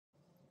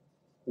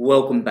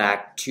Welcome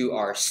back to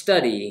our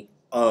study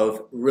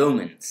of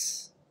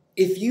Romans.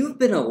 If you've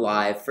been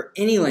alive for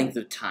any length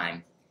of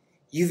time,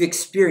 you've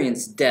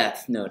experienced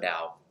death, no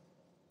doubt.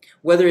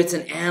 Whether it's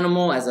an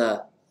animal as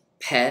a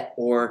pet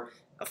or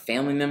a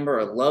family member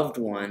or loved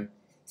one,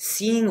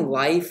 seeing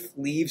life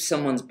leave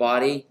someone's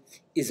body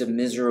is a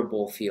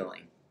miserable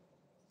feeling.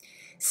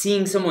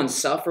 Seeing someone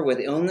suffer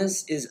with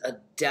illness is a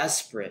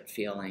desperate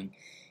feeling.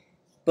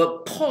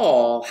 But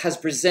Paul has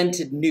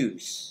presented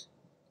news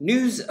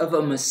of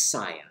a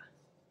Messiah,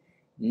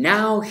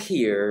 now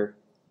here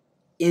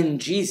in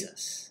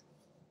Jesus.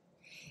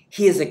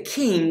 He is a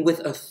king with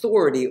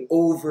authority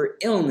over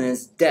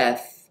illness,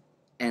 death,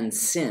 and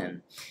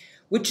sin,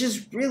 which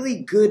is really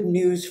good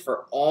news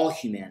for all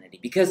humanity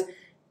because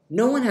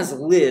no one has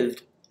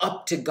lived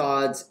up to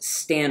God's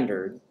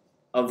standard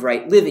of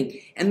right living,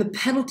 and the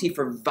penalty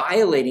for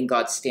violating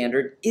God's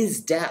standard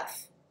is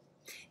death.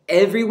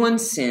 Everyone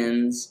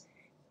sins,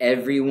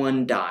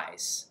 everyone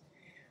dies.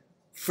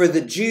 For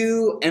the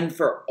Jew and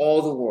for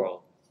all the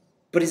world.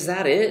 But is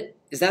that it?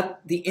 Is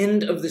that the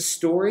end of the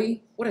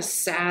story? What a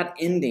sad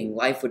ending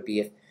life would be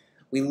if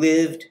we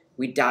lived,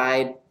 we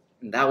died,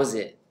 and that was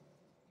it.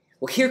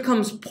 Well, here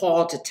comes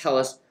Paul to tell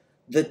us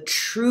the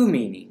true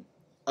meaning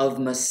of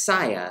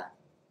Messiah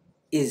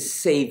is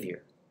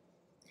Savior.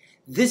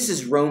 This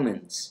is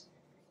Romans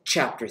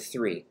chapter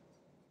 3.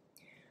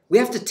 We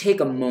have to take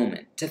a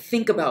moment to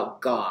think about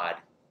God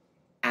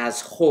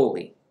as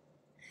holy,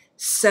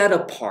 set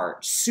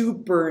apart,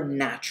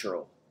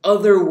 supernatural,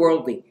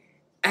 otherworldly,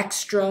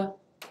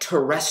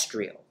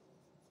 extraterrestrial.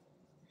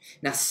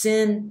 Now,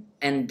 sin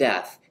and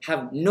death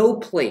have no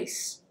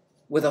place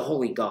with a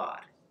holy God.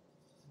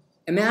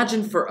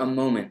 Imagine for a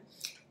moment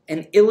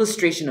an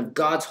illustration of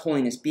God's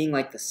holiness being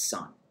like the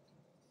sun.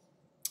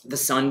 The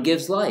sun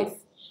gives life.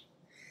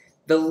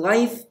 The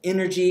life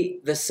energy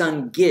the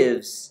sun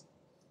gives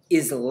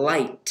is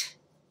light.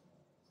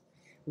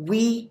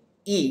 We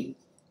eat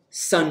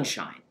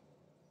sunshine.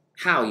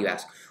 How, you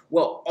ask?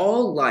 Well,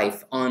 all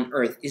life on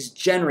Earth is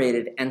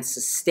generated and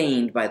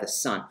sustained by the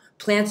sun.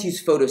 Plants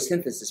use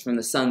photosynthesis from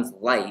the sun's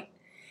light,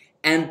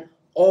 and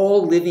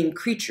all living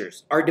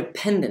creatures are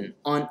dependent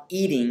on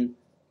eating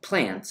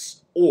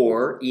plants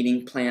or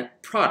eating plant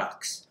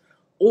products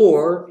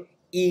or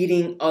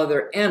eating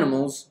other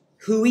animals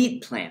who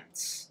eat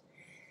plants.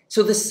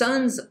 So the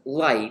sun's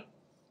light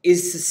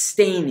is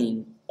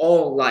sustaining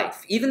all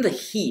life. Even the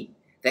heat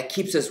that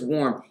keeps us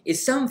warm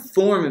is some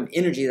form of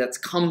energy that's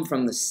come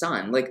from the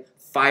sun, like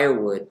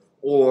firewood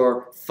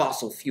or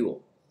fossil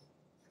fuel.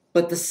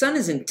 But the sun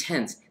is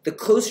intense. The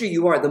closer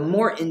you are, the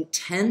more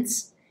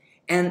intense.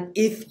 And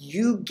if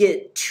you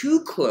get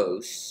too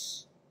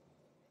close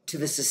to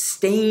the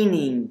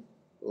sustaining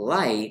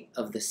light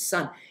of the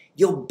sun,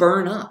 you'll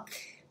burn up.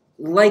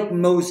 Like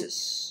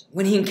Moses,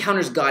 when he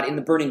encounters God in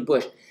the burning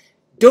bush,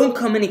 don't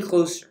come any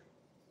closer.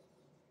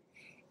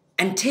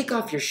 And take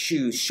off your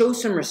shoes. Show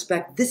some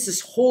respect. This is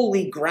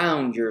holy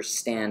ground you're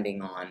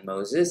standing on,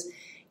 Moses.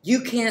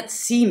 You can't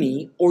see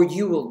me or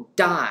you will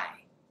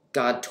die,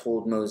 God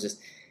told Moses.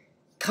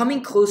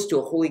 Coming close to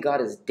a holy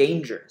God is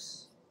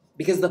dangerous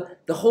because the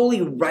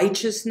holy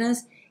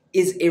righteousness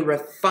is a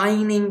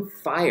refining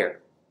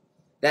fire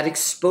that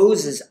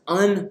exposes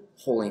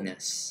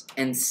unholiness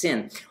and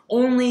sin.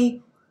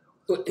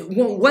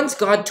 Once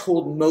God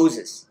told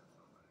Moses,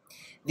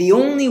 the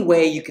only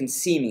way you can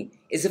see me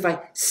is if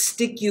I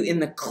stick you in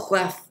the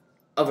cleft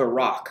of a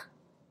rock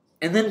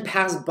and then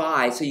pass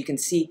by so you can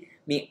see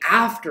me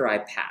after I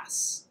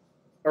pass.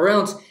 Or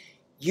else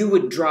you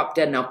would drop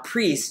dead. Now,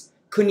 priests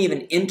couldn't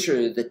even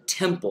enter the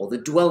temple, the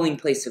dwelling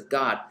place of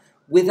God,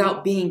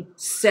 without being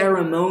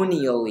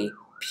ceremonially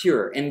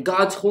pure. And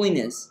God's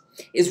holiness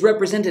is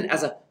represented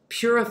as a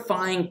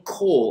purifying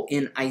coal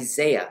in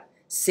Isaiah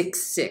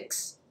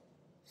 6:6.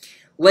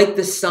 Like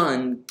the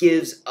sun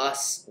gives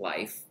us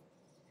life,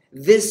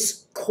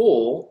 this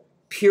coal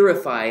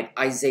purified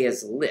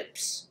Isaiah's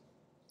lips,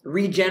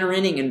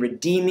 regenerating and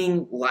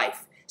redeeming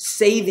life,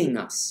 saving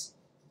us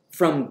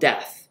from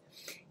death.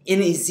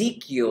 In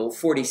Ezekiel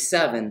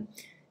 47,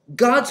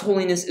 God's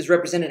holiness is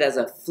represented as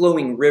a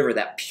flowing river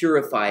that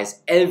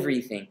purifies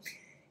everything.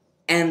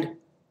 And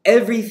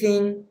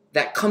everything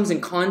that comes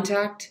in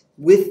contact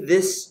with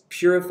this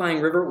purifying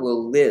river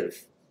will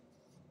live.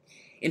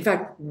 In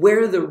fact,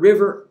 where the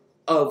river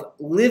of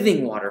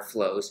living water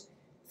flows,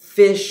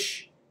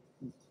 fish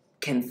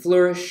can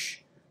flourish,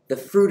 the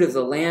fruit of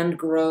the land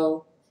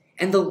grow,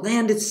 and the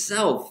land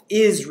itself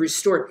is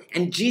restored.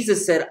 And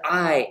Jesus said,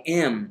 I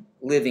am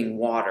living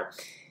water.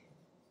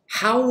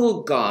 How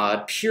will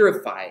God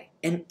purify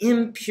an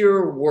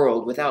impure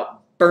world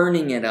without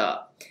burning it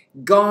up?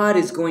 God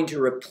is going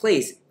to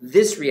replace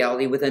this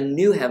reality with a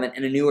new heaven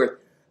and a new earth.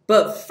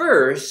 But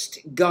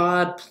first,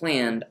 God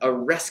planned a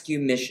rescue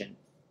mission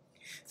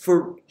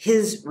for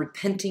his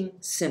repenting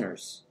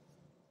sinners.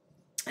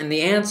 And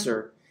the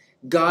answer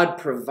God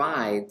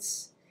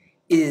provides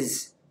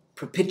is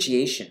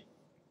propitiation.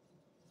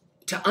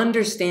 To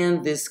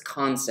understand this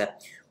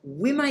concept,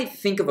 we might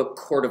think of a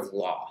court of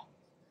law,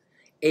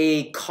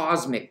 a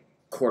cosmic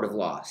court of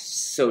law,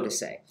 so to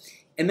say.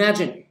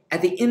 Imagine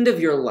at the end of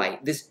your life,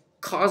 this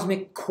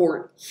cosmic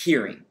court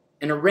hearing,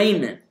 an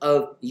arraignment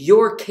of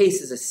your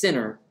case as a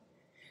sinner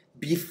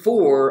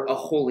before a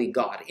holy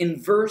God.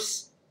 In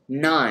verse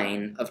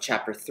 9 of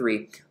chapter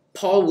 3,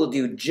 Paul will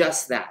do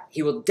just that.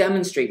 He will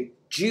demonstrate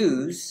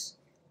Jews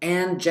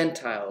and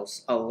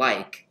Gentiles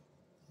alike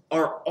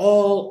are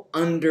all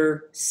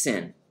under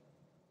sin.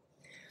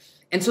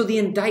 And so the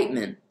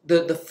indictment,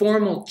 the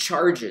formal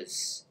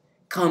charges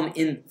come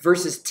in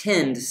verses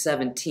 10 to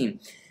 17.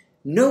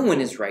 No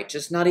one is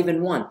righteous, not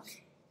even one.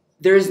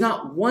 There is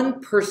not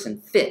one person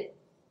fit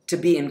to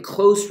be in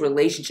close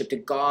relationship to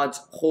God's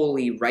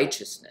holy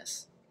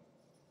righteousness.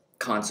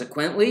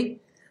 Consequently,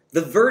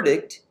 the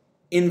verdict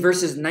in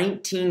verses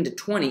 19 to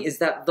 20 is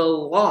that the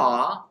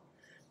law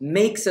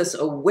makes us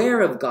aware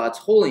of God's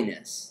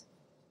holiness,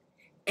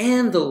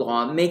 and the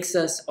law makes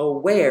us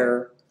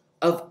aware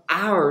of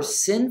our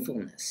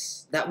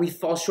sinfulness, that we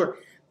fall short.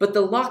 But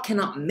the law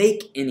cannot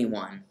make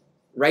anyone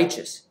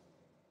righteous.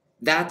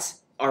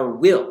 That's our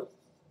will.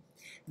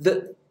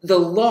 The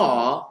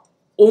law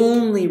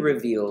only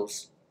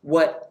reveals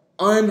what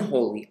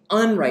unholy,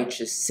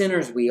 unrighteous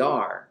sinners we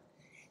are,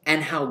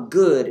 and how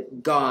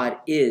good God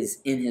is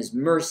in his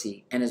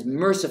mercy and his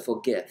merciful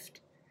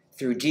gift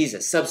through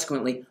Jesus.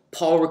 Subsequently,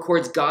 Paul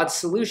records God's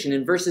solution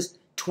in verses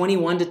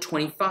 21 to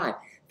 25.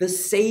 The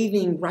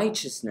saving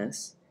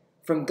righteousness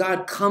from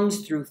God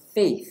comes through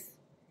faith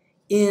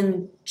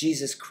in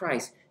Jesus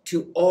Christ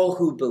to all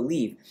who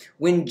believe.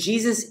 When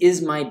Jesus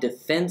is my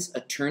defense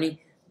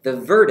attorney, the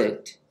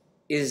verdict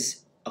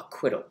is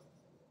acquittal.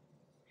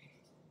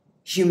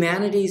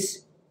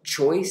 Humanity's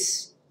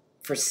choice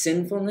for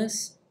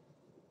sinfulness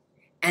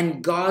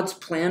and God's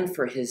plan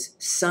for his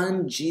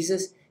son,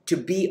 Jesus, to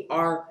be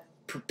our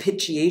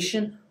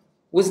propitiation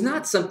was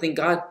not something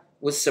God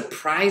was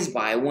surprised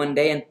by one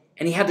day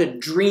and he had to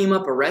dream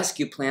up a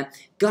rescue plan.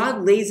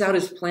 God lays out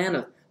his plan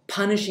of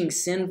punishing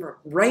sin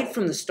right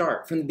from the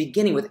start, from the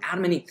beginning with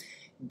Adam and Eve.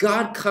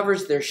 God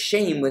covers their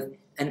shame with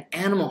an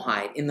animal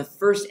hide in the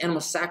first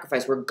animal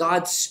sacrifice where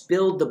God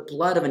spilled the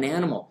blood of an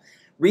animal.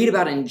 Read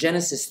about it in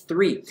Genesis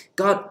 3.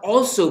 God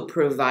also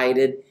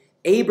provided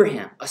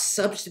Abraham a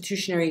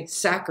substitutionary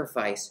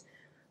sacrifice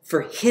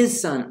for his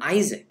son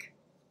Isaac.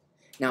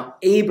 Now,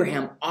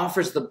 Abraham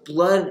offers the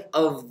blood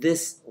of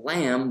this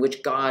lamb,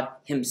 which God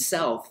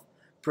himself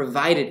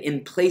provided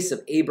in place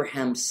of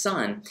Abraham's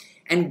son.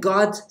 And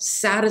God's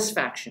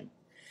satisfaction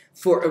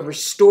for a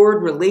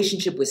restored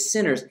relationship with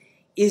sinners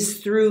is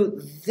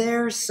through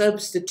their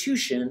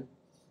substitution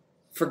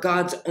for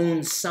God's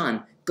own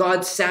son.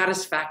 God's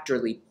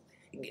satisfactory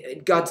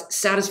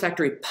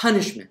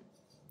punishment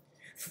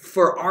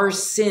for our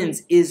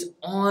sins is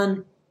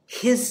on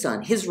his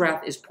son. His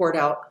wrath is poured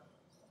out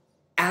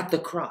at the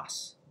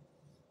cross.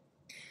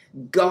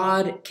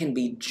 God can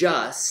be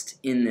just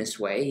in this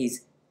way.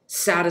 He's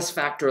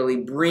satisfactorily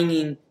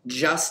bringing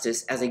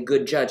justice as a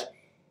good judge.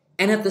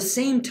 And at the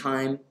same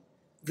time,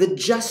 the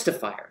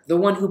justifier, the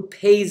one who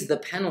pays the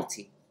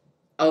penalty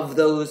of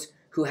those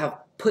who have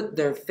put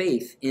their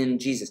faith in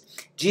Jesus.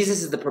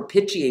 Jesus is the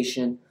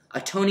propitiation,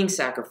 atoning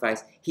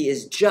sacrifice. He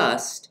is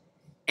just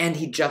and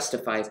he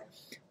justifies.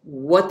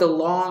 What the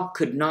law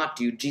could not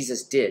do,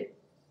 Jesus did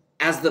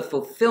as the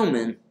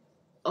fulfillment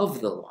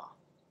of the law.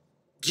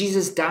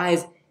 Jesus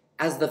dies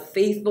as the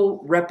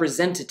faithful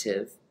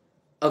representative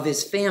of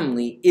his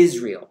family,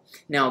 Israel.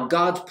 Now,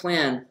 God's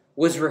plan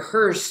was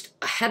rehearsed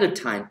ahead of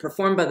time,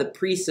 performed by the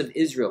priests of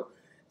Israel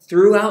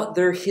throughout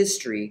their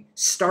history,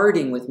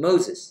 starting with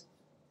Moses.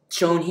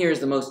 Shown here is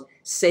the most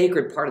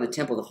sacred part of the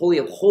temple, the Holy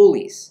of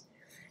Holies.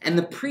 And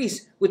the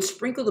priests would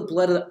sprinkle the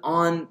blood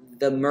on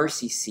the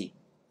mercy seat,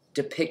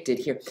 depicted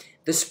here.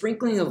 The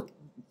sprinkling of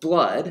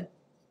blood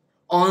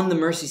on the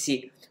mercy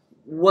seat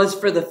was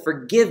for the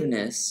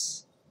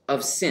forgiveness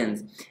of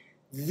sins.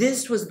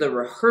 This was the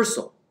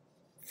rehearsal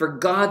for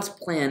God's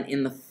plan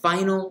in the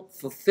final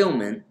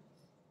fulfillment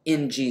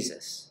in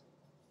Jesus.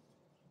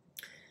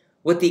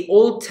 What the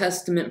Old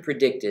Testament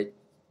predicted,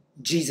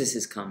 Jesus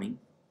is coming.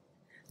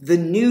 The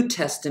New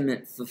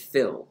Testament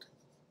fulfilled,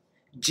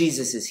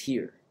 Jesus is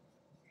here.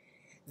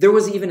 There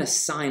was even a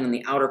sign on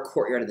the outer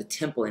courtyard of the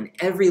temple in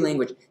every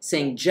language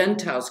saying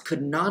Gentiles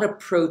could not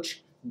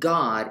approach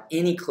God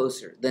any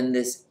closer than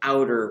this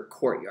outer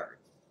courtyard.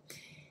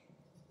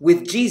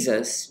 With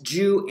Jesus,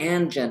 Jew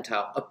and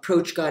Gentile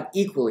approach God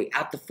equally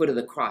at the foot of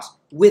the cross,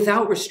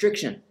 without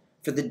restriction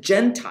for the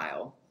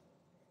Gentile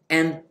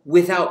and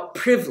without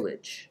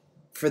privilege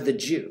for the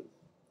Jew.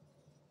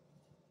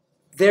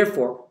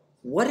 Therefore,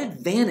 what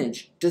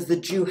advantage does the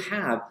Jew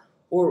have,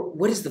 or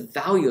what is the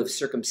value of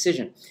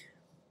circumcision?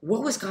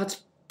 What was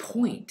God's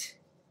point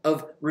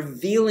of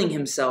revealing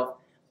himself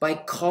by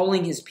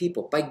calling his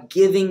people, by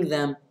giving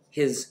them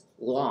his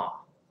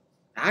law?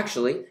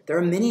 Actually, there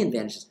are many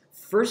advantages.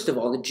 First of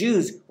all, the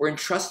Jews were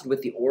entrusted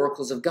with the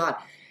oracles of God.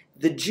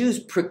 The Jews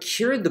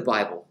procured the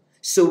Bible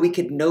so we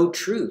could know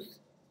truth.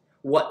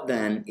 What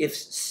then? If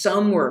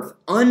some were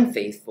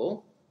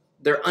unfaithful,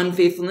 their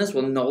unfaithfulness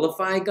will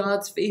nullify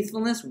God's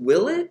faithfulness,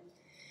 will it?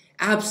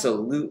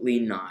 Absolutely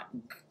not.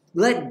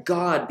 Let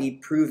God be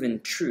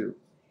proven true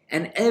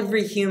and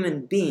every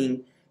human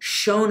being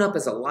shown up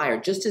as a liar,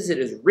 just as it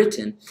is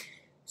written,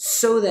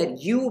 so that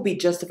you will be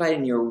justified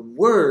in your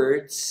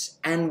words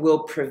and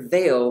will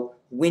prevail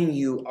when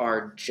you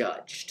are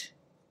judged.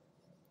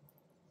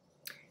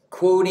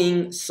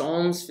 Quoting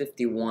Psalms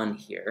 51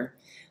 here,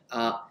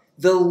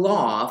 the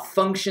law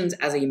functions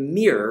as a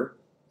mirror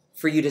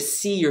for you to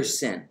see your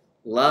sin,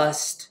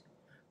 lust,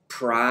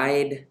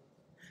 pride,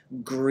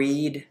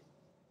 greed.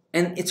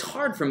 And it's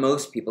hard for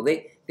most people.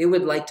 They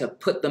would like to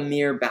put the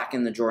mirror back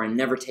in the drawer and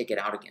never take it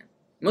out again.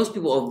 Most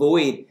people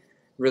avoid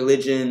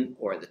religion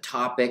or the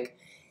topic.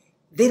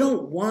 They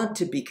don't want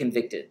to be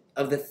convicted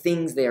of the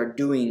things they are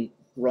doing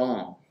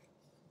wrong.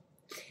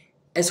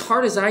 As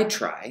hard as I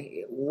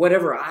try,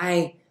 whatever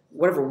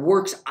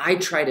works I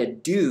try to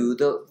do,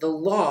 the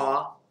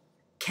law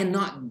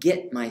cannot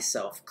get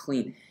myself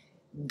clean.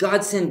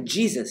 God sent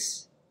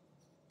Jesus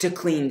to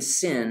clean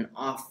sin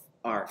off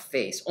our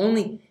face.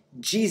 Only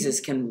Jesus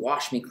can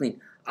wash me clean.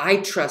 I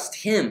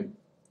trust him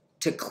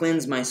to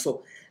cleanse my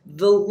soul.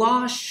 The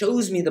law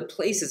shows me the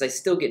places I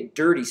still get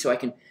dirty so I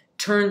can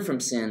turn from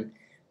sin,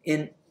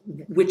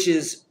 which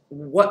is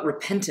what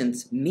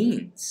repentance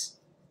means.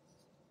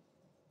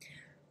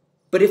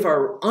 But if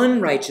our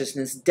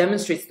unrighteousness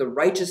demonstrates the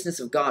righteousness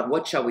of God,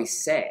 what shall we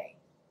say?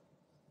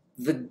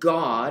 The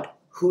God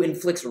who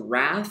inflicts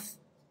wrath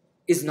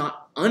is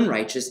not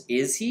unrighteous,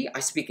 is he? I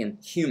speak in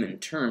human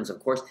terms,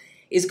 of course.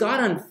 Is God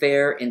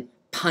unfair in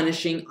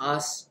punishing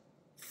us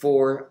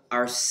for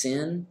our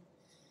sin?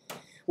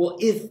 Well,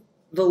 if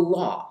the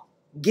law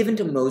given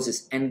to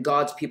Moses and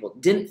God's people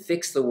didn't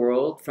fix the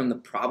world from the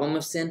problem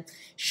of sin,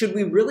 should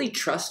we really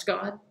trust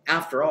God?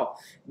 After all,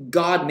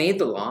 God made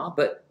the law,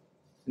 but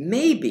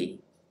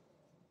maybe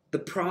the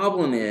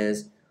problem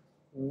is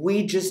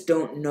we just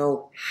don't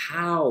know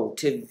how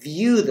to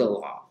view the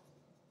law.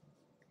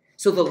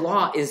 So the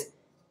law is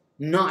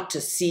not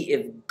to see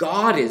if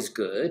God is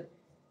good.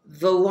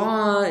 The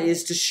law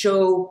is to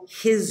show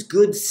his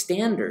good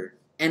standard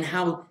and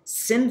how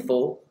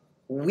sinful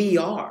we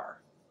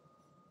are.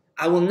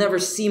 I will never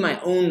see my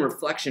own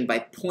reflection by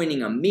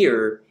pointing a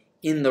mirror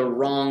in the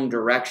wrong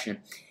direction.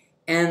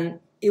 And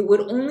it would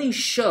only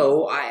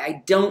show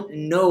I don't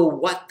know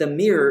what the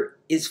mirror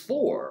is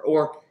for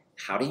or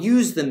how to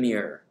use the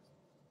mirror.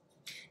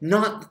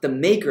 Not that the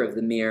maker of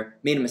the mirror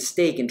made a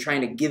mistake in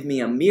trying to give me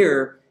a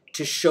mirror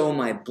to show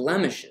my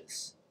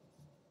blemishes.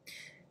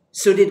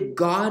 So did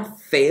God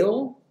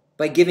fail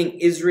by giving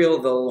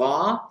Israel the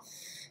law?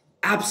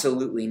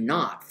 Absolutely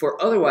not.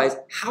 For otherwise,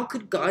 how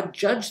could God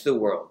judge the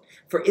world?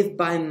 For if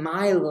by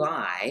my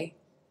lie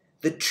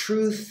the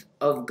truth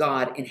of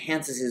God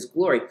enhances his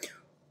glory,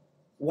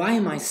 why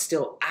am I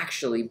still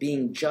actually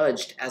being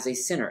judged as a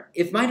sinner?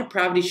 If my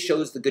depravity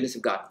shows the goodness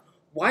of God,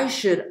 why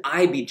should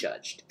I be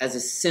judged as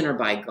a sinner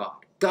by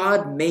God?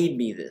 God made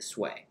me this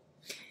way.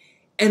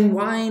 And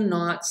why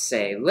not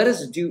say, let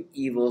us do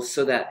evil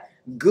so that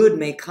good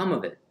may come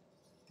of it,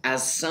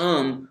 as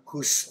some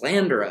who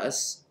slander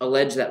us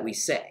allege that we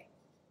say,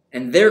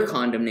 and their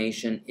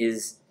condemnation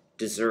is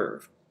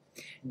deserved.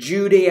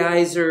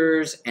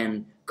 Judaizers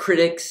and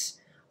critics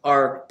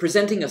are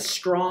presenting a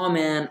straw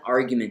man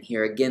argument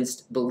here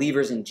against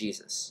believers in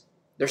Jesus.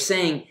 They're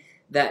saying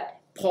that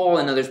Paul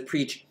and others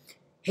preach,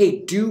 hey,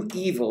 do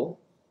evil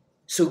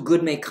so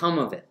good may come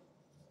of it.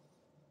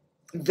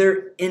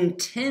 They're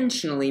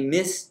intentionally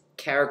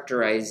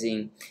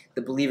mischaracterizing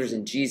the believers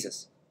in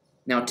Jesus.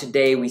 Now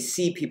today we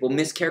see people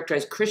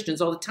mischaracterize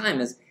Christians all the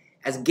time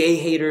as gay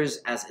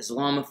haters, as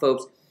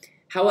Islamophobes.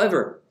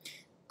 However,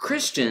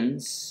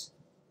 Christians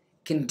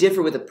can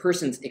differ with a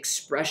person's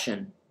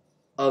expression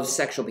of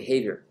sexual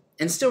behavior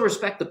and still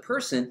respect the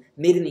person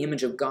made in the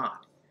image of God,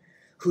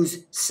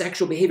 whose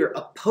sexual behavior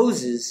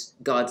opposes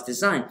God's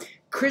design.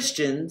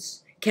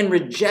 Christians can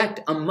reject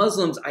a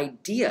Muslim's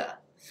idea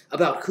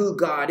about who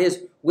God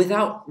is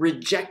without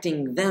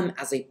rejecting them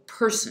as a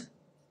person.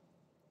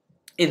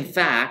 In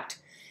fact,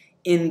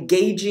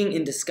 engaging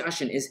in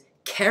discussion is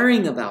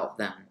caring about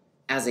them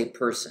as a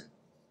person.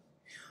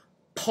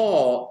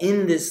 Paul,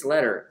 in this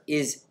letter,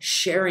 is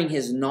sharing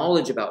his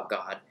knowledge about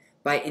God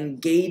by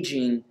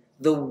engaging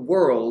the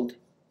world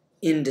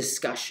in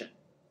discussion.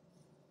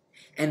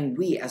 And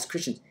we, as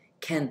Christians,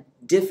 can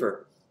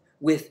differ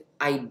with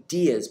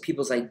ideas,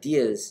 people's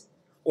ideas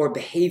or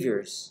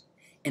behaviors,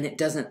 and it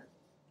doesn't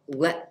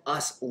let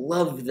us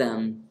love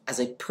them as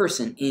a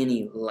person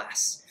any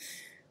less.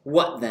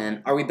 What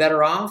then? Are we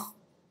better off?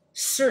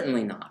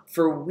 Certainly not,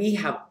 for we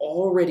have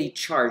already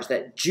charged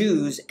that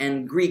Jews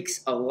and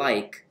Greeks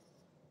alike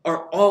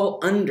are all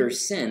under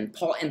sin.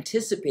 Paul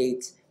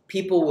anticipates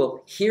people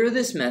will hear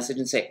this message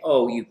and say,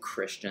 oh, you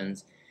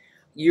Christians,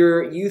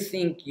 you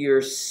think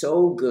you're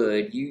so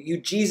good. You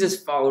Jesus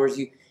followers,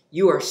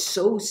 you are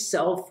so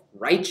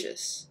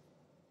self-righteous.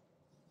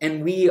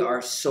 And we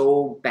are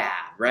so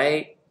bad,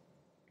 right?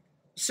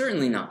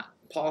 Certainly not.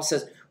 Paul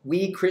says,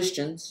 we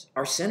Christians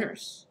are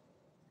sinners.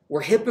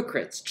 We're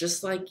hypocrites,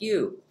 just like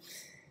you.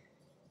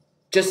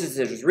 Just as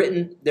it is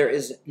written, there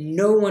is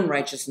no one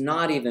righteous,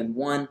 not even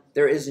one.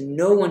 There is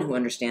no one who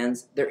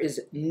understands. There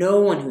is no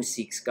one who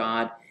seeks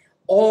God.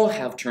 All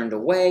have turned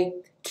away.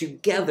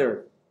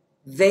 Together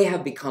they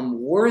have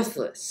become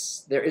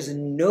worthless. There is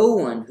no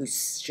one who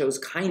shows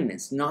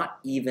kindness, not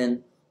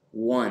even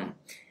one.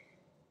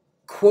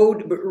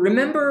 Quote,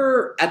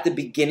 remember at the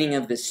beginning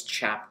of this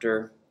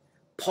chapter,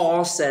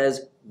 Paul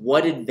says,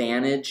 what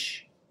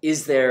advantage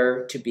is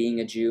there to being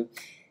a Jew?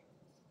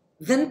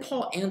 Then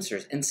Paul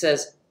answers and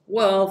says,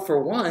 well,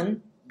 for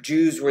one,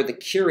 Jews were the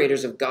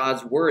curators of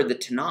God's word, the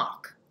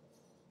Tanakh,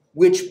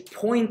 which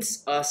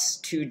points us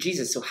to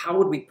Jesus. So how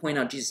would we point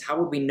out Jesus? How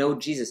would we know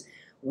Jesus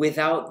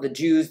without the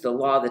Jews, the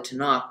law, the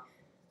Tanakh,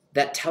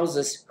 that tells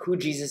us who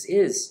Jesus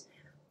is?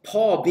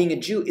 Paul, being a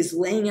Jew, is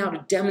laying out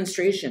a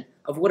demonstration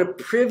of what a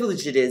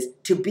privilege it is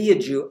to be a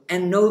Jew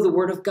and know the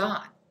Word of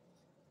God.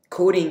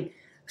 Quoting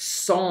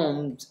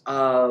Psalm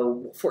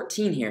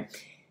 14 here,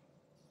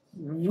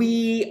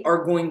 we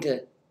are going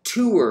to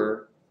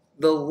tour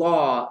the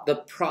law, the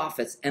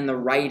prophets, and the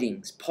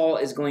writings. Paul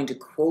is going to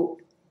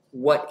quote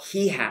what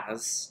he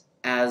has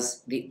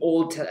as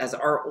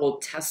our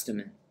Old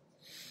Testament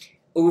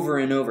over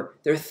and over.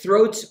 Their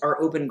throats are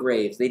open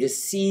graves. They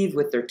deceive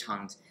with their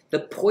tongues. The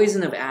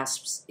poison of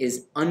asps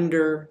is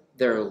under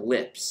their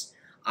lips.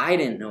 I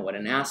didn't know what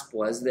an asp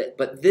was,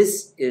 but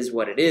this is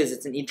what it is.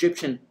 It's an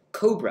Egyptian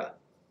cobra.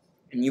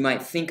 And you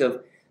might think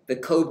of the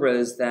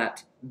cobras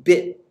that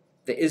bit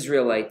the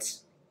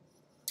Israelites,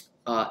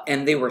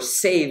 and they were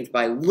saved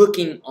by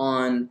looking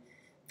on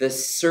the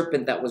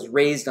serpent that was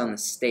raised on the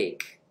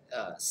stake,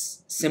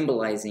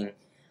 symbolizing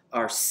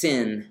our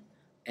sin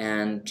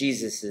and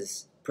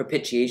Jesus'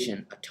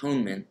 propitiation,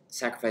 atonement,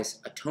 sacrifice,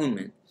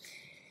 atonement.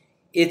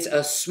 It's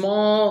a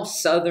small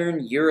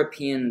southern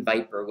European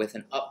viper with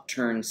an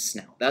upturned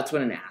snout. That's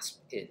what an asp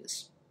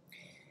is.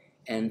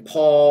 And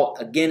Paul,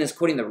 again, is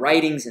quoting the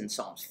writings in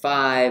Psalms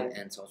 5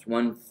 and Psalms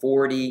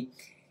 140.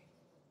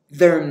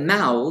 Their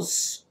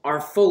mouths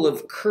are full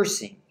of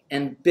cursing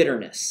and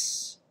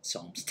bitterness.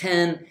 Psalms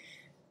 10.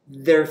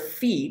 Their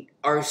feet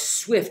are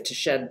swift to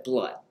shed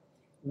blood.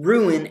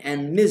 Ruin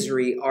and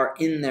misery are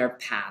in their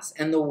paths,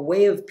 and the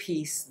way of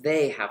peace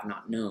they have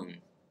not known.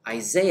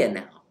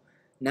 Isaiah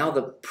now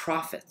the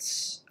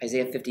prophets,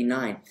 Isaiah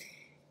 59.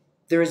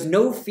 There is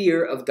no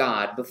fear of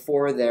God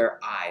before their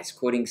eyes,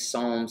 quoting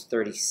Psalms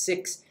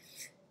 36.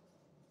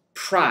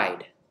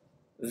 Pride,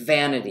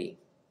 vanity.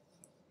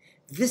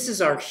 This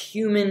is our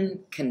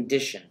human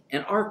condition,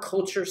 and our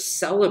culture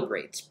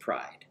celebrates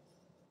pride.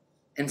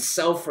 And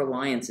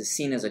self-reliance is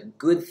seen as a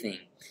good thing.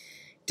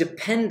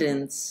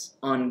 Dependence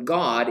on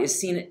God is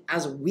seen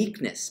as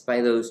weakness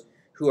by those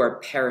who are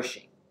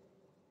perishing.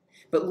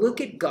 But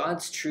look at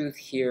God's truth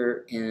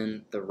here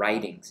in the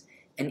writings.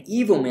 An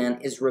evil man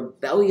is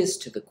rebellious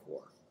to the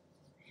core.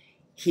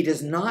 He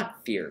does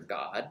not fear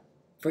God,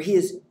 for he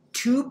is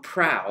too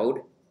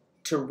proud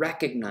to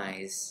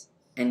recognize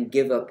and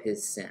give up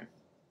his sin.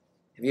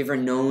 Have you ever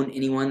known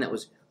anyone that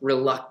was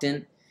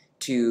reluctant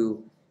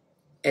to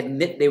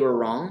admit they were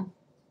wrong?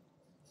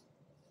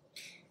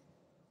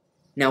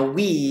 Now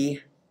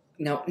we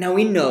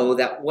know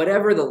that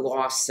whatever the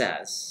law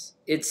says,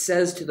 it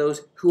says to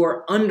those who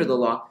are under the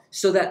law,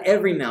 so that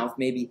every mouth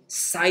may be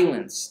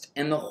silenced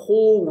and the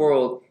whole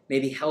world may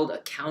be held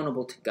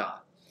accountable to God.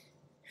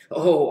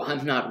 Oh,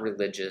 I'm not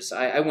religious.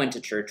 I went to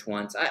church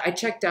once. I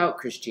checked out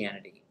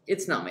Christianity.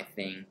 It's not my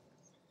thing.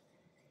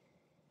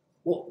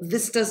 Well,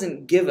 this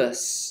doesn't give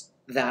us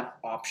that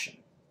option.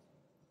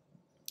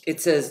 It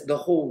says the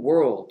whole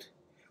world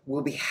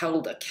will be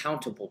held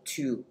accountable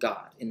to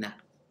God in that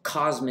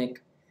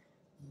cosmic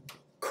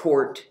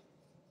court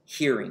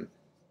hearing.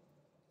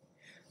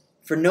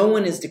 For no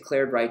one is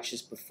declared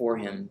righteous before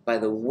him by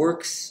the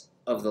works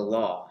of the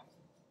law,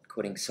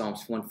 quoting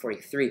Psalms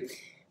 143.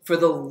 For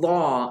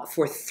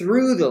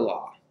through the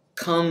law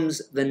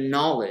comes the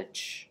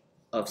knowledge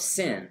of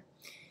sin.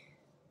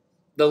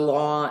 The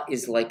law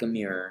is like a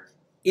mirror.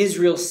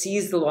 Israel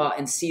sees the law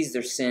and sees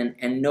their sin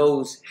and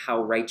knows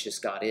how righteous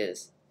God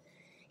is.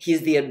 He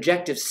is the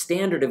objective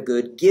standard of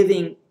good,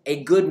 giving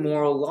a good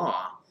moral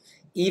law.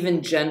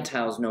 Even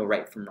Gentiles know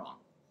right from wrong.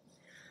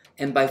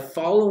 And by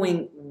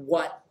following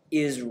what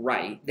is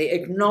right, they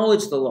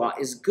acknowledge the law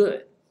is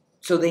good.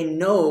 So they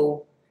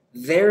know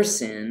their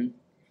sin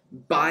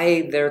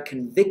by their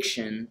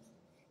conviction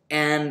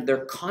and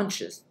their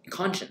conscience.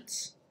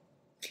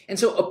 And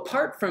so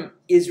apart from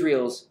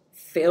Israel's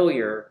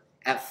failure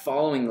at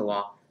following the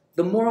law,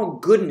 the moral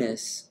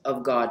goodness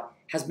of God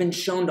has been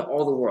shown to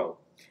all the world.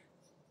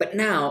 But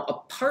now,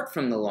 apart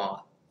from the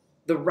law,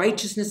 the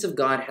righteousness of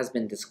God has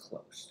been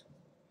disclosed.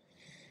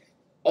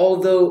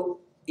 Although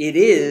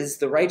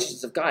the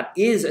righteousness of God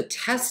is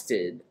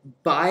attested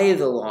by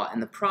the law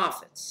and the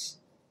prophets.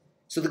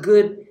 So the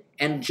good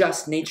and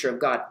just nature of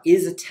God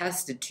is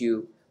attested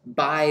to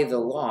by the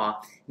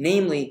law,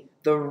 namely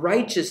the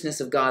righteousness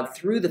of God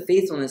through the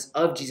faithfulness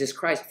of Jesus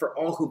Christ for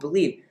all who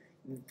believe.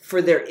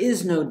 For there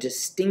is no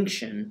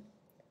distinction.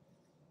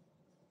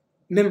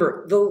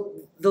 Remember,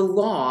 the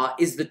law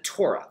is the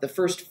Torah, the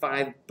first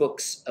 5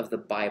 books of the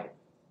Bible.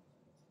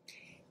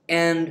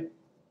 And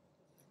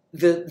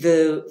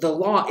the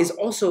law is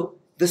also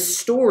the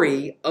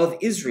story of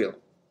Israel.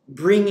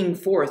 bringing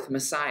forth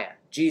Messiah,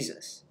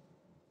 Jesus.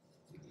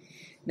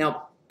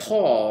 Now,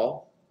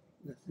 Paul,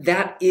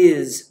 that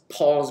is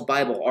Paul's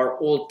Bible, our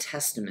Old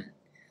Testament,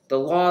 the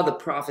law, the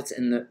prophets,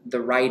 and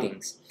the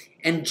writings.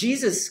 And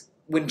Jesus,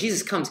 when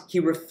Jesus comes, he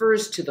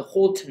refers to the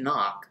whole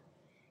Tanakh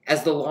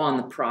as the law and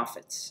the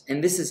prophets.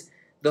 And this is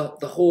the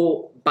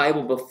whole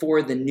Bible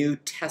before the New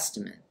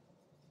Testament.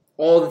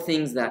 All the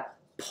things that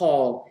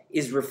Paul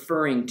is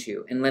referring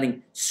to and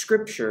letting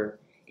Scripture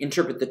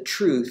interpret the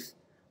truth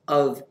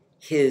of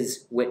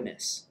his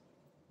witness.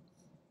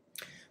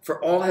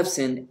 For all have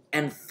sinned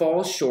and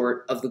fall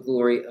short of the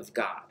glory of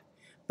God.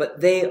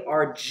 But they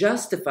are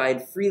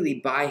justified freely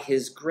by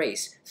his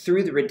grace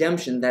through the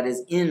redemption that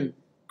is in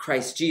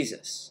Christ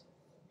Jesus.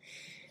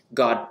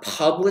 God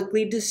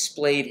publicly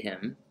displayed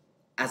him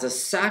as a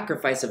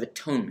sacrifice of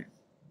atonement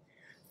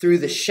through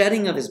the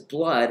shedding of his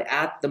blood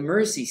at the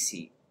mercy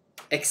seat,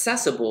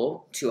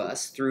 accessible to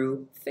us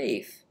through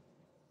faith.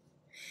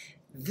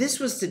 This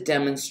was to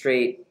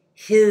demonstrate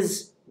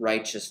his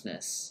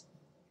righteousness,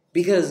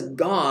 because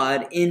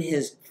God, in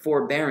his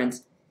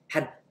forbearance,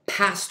 had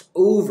passed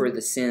over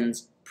the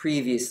sins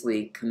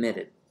previously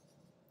committed.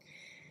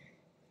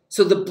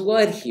 So the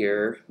blood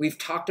here, we've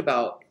talked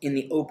about in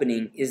the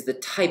opening, is the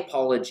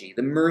typology,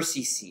 the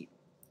mercy seat,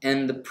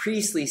 and the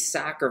priestly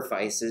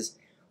sacrifices,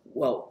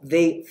 well,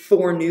 they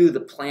foreknew the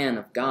plan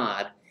of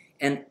God,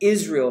 and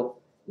Israel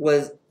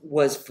was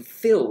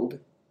fulfilled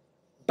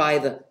by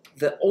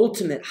the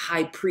ultimate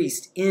high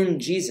priest in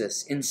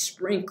Jesus in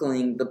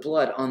sprinkling the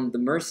blood on the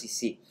mercy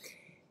seat.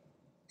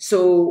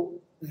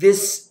 So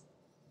this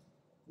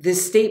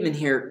statement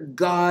here,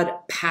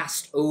 God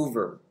passed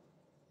over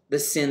the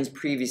sins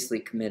previously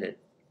committed.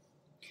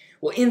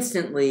 Well,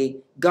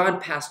 instantly, God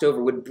passed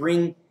over would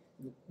bring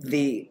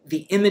the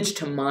image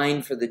to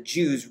mind for the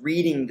Jews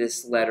reading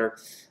this letter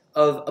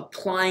of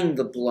applying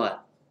the blood.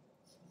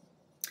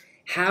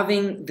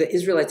 The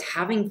Israelites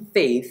having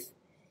faith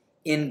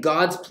in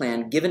God's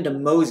plan given to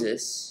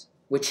Moses,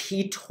 which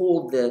he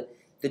told the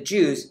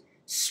Jews,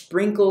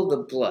 sprinkle the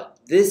blood.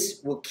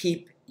 This will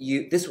keep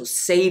you, this will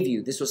save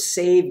you, this will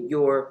save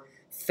your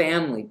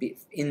family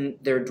in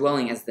their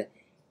dwelling as the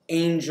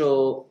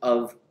angel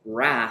of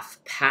wrath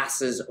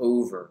passes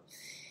over.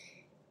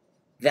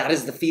 That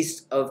is the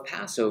feast of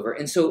Passover.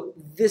 And so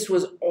this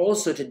was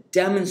also to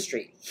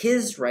demonstrate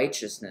his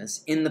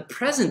righteousness in the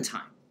present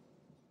time,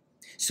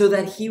 so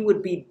that he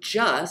would be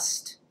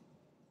just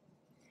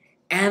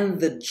and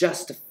the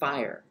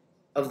justifier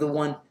of the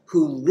one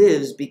who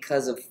lives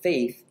because of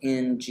faith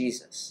in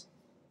Jesus.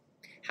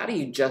 How do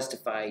you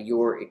justify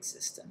your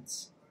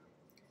existence?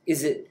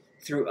 Is it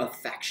through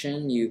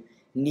affection? You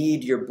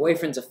need your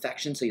boyfriend's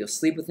affection so you'll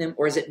sleep with him?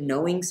 Or is it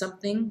knowing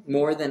something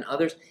more than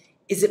others?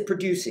 Is it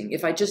producing?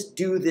 If I just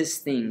do this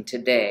thing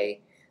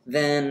today,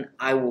 then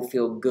I will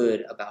feel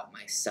good about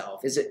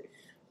myself. Is it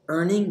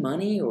earning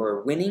money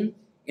or winning?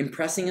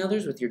 Impressing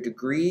others with your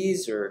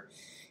degrees or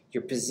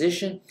your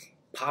position?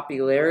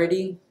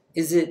 Popularity?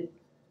 Is it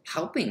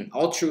helping?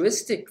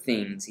 Altruistic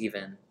things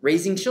even?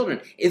 Raising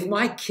children? If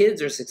my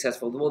kids are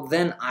successful, well,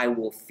 then I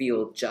will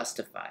feel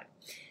justified.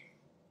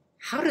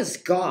 How does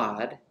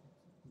God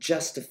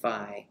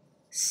justify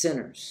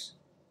sinners?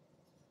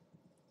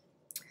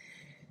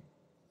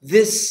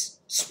 This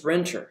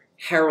sprinter,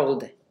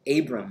 Harold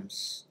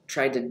Abrams,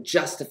 tried to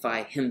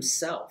justify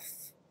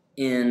himself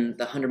in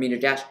the 100-meter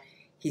dash.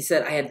 He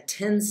said, I had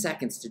 10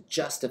 seconds to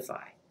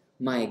justify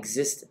my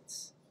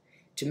existence,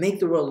 to make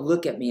the world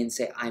look at me and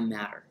say, I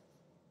matter.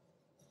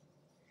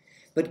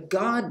 But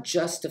God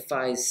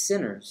justifies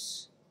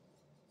sinners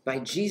by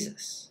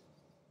Jesus.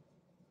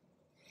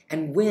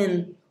 And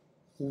when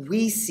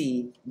we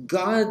see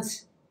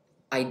God's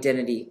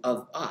identity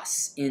of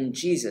us in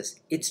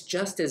Jesus, it's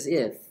just as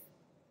if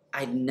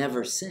I'd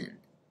never sinned.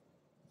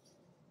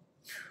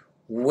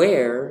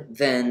 Where,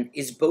 then,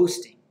 is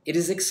boasting? It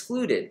is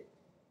excluded.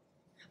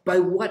 By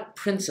what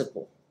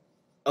principle?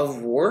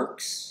 Of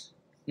works?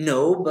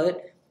 No,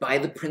 but by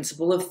the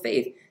principle of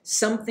faith.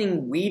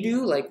 Something we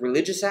do, like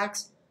religious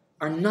acts,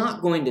 are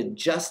not going to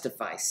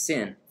justify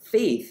sin.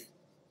 Faith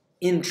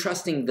in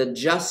trusting the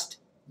just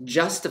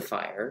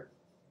justifier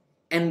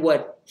and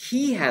what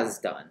he has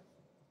done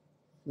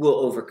will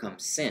overcome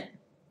sin.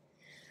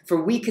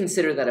 For we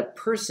consider that a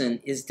person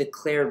is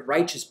declared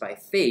righteous by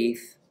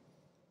faith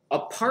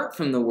apart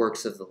from the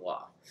works of the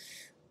law.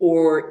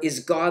 Or is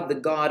God the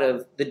God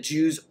of the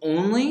Jews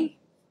only?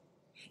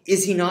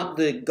 Is he not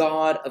the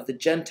God of the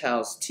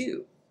Gentiles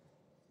too?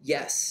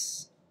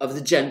 Yes, of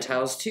the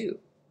Gentiles too.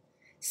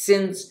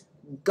 Since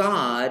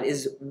God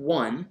is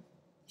one,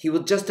 he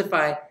will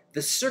justify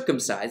the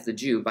circumcised, the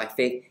Jew, by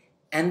faith,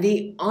 and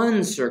the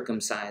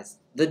uncircumcised,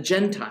 the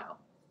Gentile,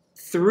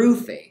 through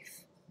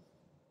faith.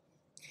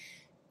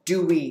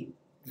 Do we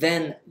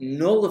then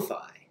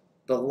nullify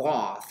the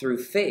law through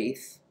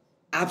faith?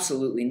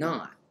 Absolutely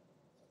not.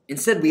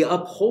 Instead, we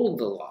uphold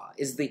the law.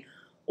 Is the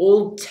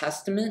Old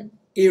Testament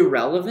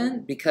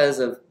irrelevant because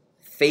of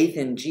faith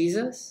in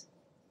Jesus?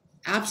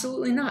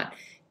 Absolutely not.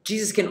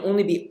 Jesus can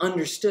only be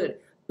understood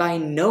by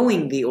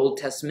knowing the Old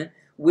Testament,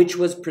 which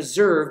was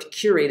preserved,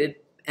 curated,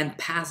 and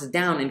passed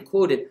down and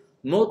quoted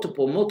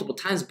multiple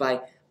times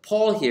by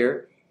Paul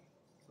here,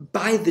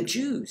 by the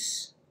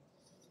Jews.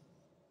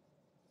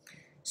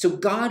 So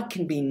God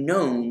can be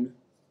known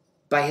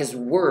by his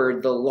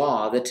word, the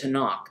law, the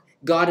Tanakh.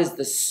 God is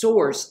the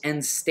source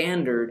and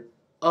standard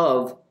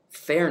of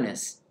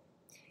fairness.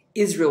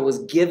 Israel was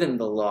given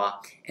the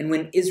law, and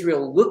when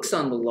Israel looks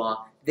on the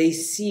law, they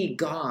see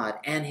God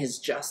and his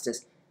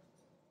justice.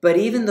 But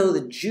even though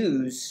the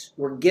Jews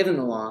were given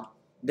the law,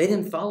 they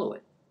didn't follow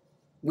it.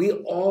 We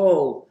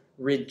all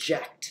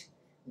reject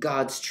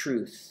God's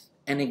truth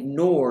and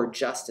ignore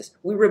justice.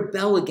 We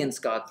rebel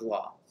against God's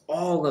law,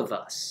 all of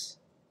us.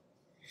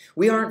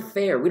 We aren't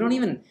fair. We don't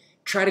even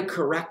try to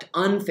correct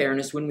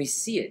unfairness when we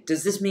see it.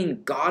 Does this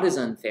mean God is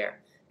unfair?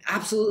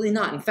 Absolutely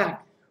not. In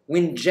fact,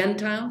 when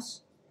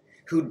Gentiles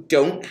who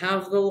don't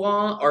have the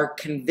law are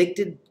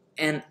convicted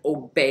and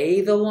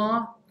obey the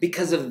law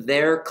because of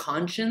their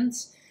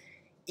conscience,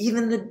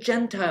 even the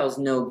Gentiles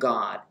know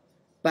God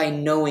by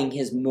knowing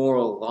his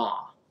moral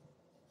law,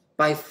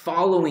 by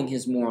following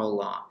his moral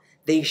law.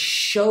 They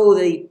show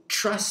they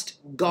trust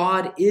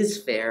God is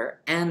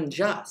fair and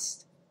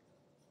just.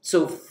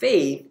 So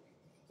faith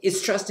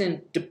is trust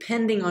in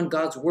depending on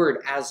God's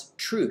word as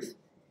truth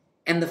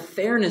and the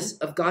fairness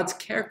of God's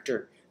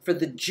character for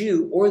the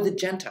Jew or the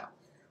Gentile.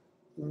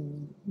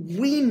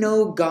 We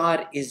know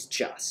God is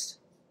just.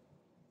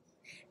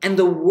 And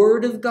the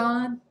word of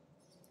God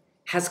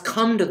has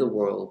come to the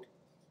world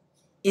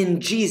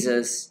in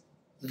Jesus,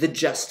 the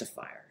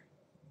justifier.